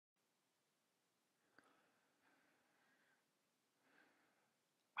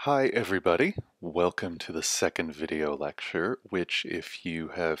Hi everybody, welcome to the second video lecture, which if you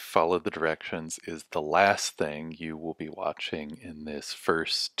have followed the directions is the last thing you will be watching in this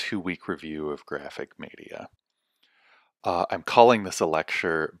first 2-week review of graphic media. I'm calling this a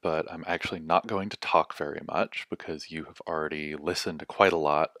lecture, but I'm actually not going to talk very much because you have already listened to quite a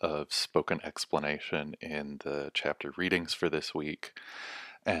lot of spoken explanation in the chapter readings for this week,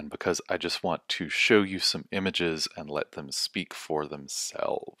 and because I just want to show you some images and let them speak for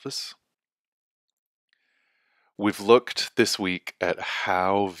themselves. We've looked this week at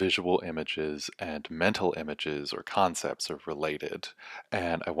how visual images and mental images or concepts are related,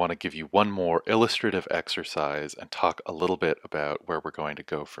 and I want to give you one more illustrative exercise and talk a little bit about where we're going to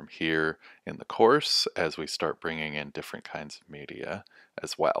go from here in the course as we start bringing in different kinds of media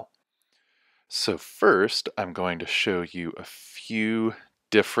as well. So first, I'm going to show you a few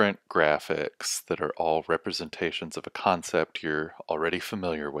different graphics that are all representations of a concept you're already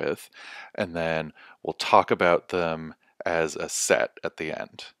familiar with, and then we'll talk about them as a set at the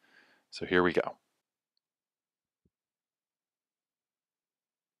end. So here we go.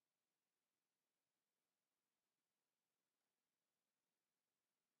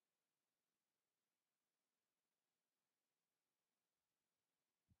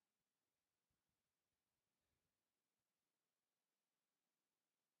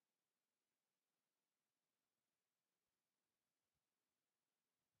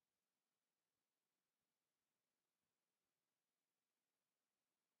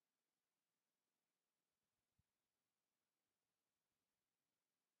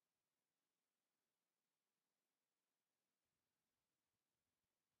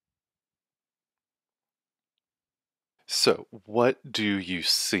 So what do you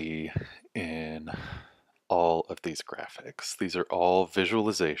see in all of these graphics? These are all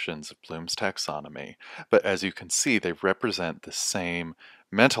visualizations of Bloom's taxonomy, but as you can see, they represent the same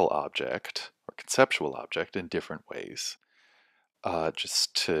mental object or conceptual object in different ways.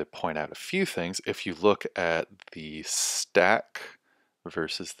 Just to point out a few things, if you look at the stack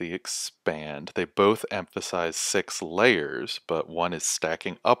versus the expand, they both emphasize 6 layers, but one is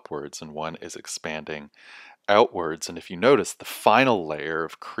stacking upwards and one is expanding outwards. And if you notice, the final layer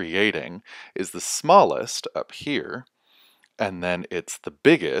of creating is the smallest up here, and then it's the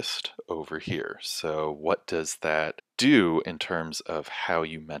biggest over here. So what does that do in terms of how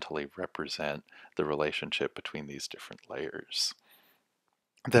you mentally represent the relationship between these different layers?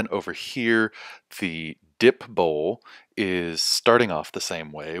 Then over here, the dip bowl is starting off the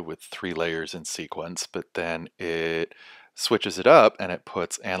same way with 3 layers in sequence, but then it switches it up and it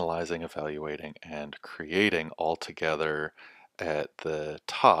puts analyzing, evaluating, and creating all together at the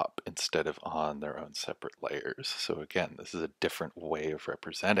top instead of on their own separate layers. So again, this is a different way of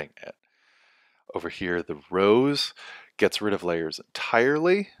representing it. Over here, the rose gets rid of layers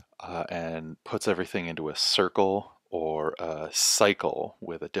entirely and puts everything into a circle or a cycle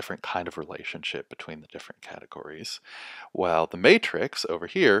with a different kind of relationship between the different categories. While the matrix over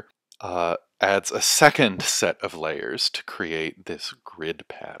here adds a second set of layers to create this grid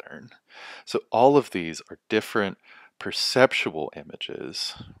pattern. So all of these are different perceptual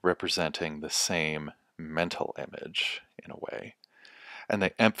images representing the same mental image in a way. And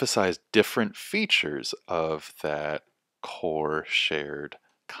they emphasize different features of that core shared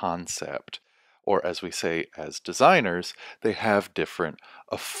concept. Or as we say as designers, they have different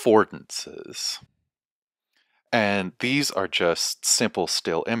affordances. And these are just simple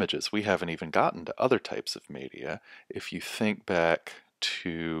still images. We haven't even gotten to other types of media. If you think back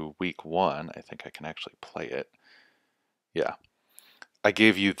to week 1, I think I can actually play it. Yeah. I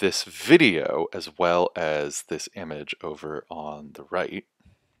gave you this video as well as this image over on the right.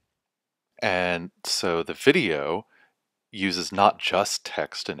 And so the video uses not just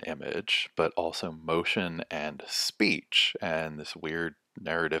text and image, but also motion and speech, and this weird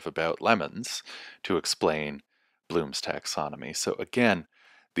narrative about lemons to explain Bloom's taxonomy. So again,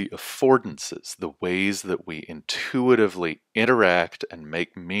 the affordances, the ways that we intuitively interact and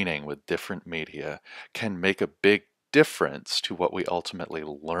make meaning with different media can make a big difference to what we ultimately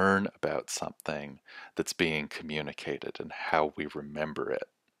learn about something that's being communicated and how we remember it.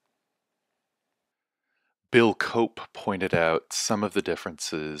 Bill Cope pointed out some of the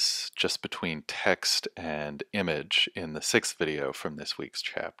differences just between text and image in the 6th video from this week's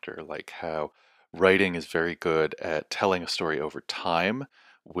chapter, like how writing is very good at telling a story over time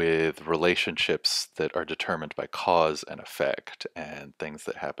with relationships that are determined by cause and effect and things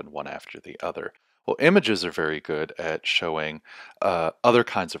that happen one after the other. Well, images are very good at showing other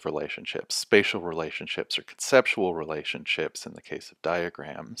kinds of relationships, spatial relationships or conceptual relationships in the case of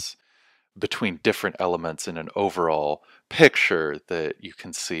diagrams. between different elements in an overall picture that you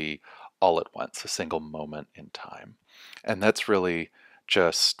can see all at once, a single moment in time. And that's really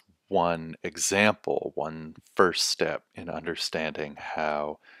just one example, one first step in understanding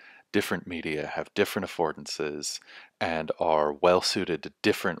how different media have different affordances and are well suited to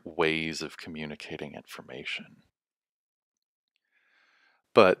different ways of communicating information.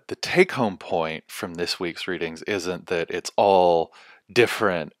 But the take home point from this week's readings isn't that it's all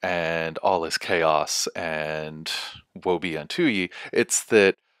different and all is chaos and woe be unto ye. It's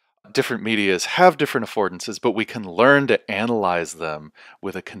that different medias have different affordances, but we can learn to analyze them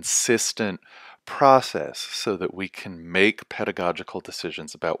with a consistent process so that we can make pedagogical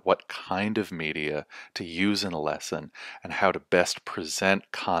decisions about what kind of media to use in a lesson and how to best present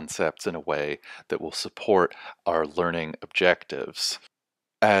concepts in a way that will support our learning objectives.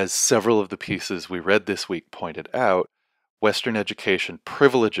 As several of the pieces we read this week pointed out, Western education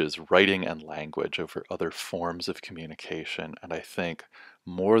privileges writing and language over other forms of communication, and I think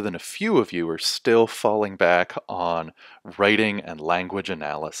more than a few of you are still falling back on writing and language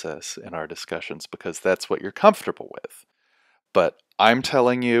analysis in our discussions because that's what you're comfortable with. But I'm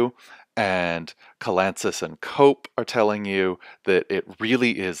telling you, and Calancis and Cope are telling you, that it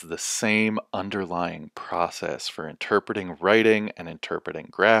really is the same underlying process for interpreting writing and interpreting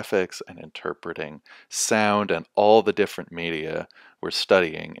graphics and interpreting sound and all the different media we're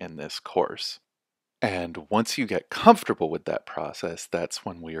studying in this course. And once you get comfortable with that process, that's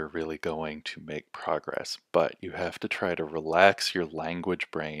when we are really going to make progress. But you have to try to relax your language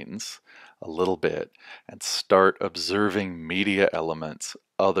brains a little bit and start observing media elements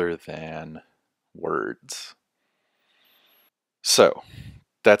other than words. So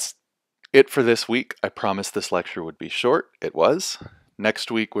that's it for this week. I promised this lecture would be short. It was.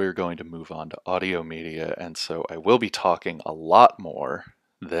 Next week, we're going to move on to audio media, and so I will be talking a lot more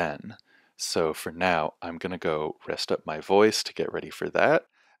then. So for now, I'm going to go rest up my voice to get ready for that,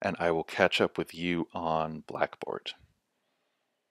 and I will catch up with you on Blackboard.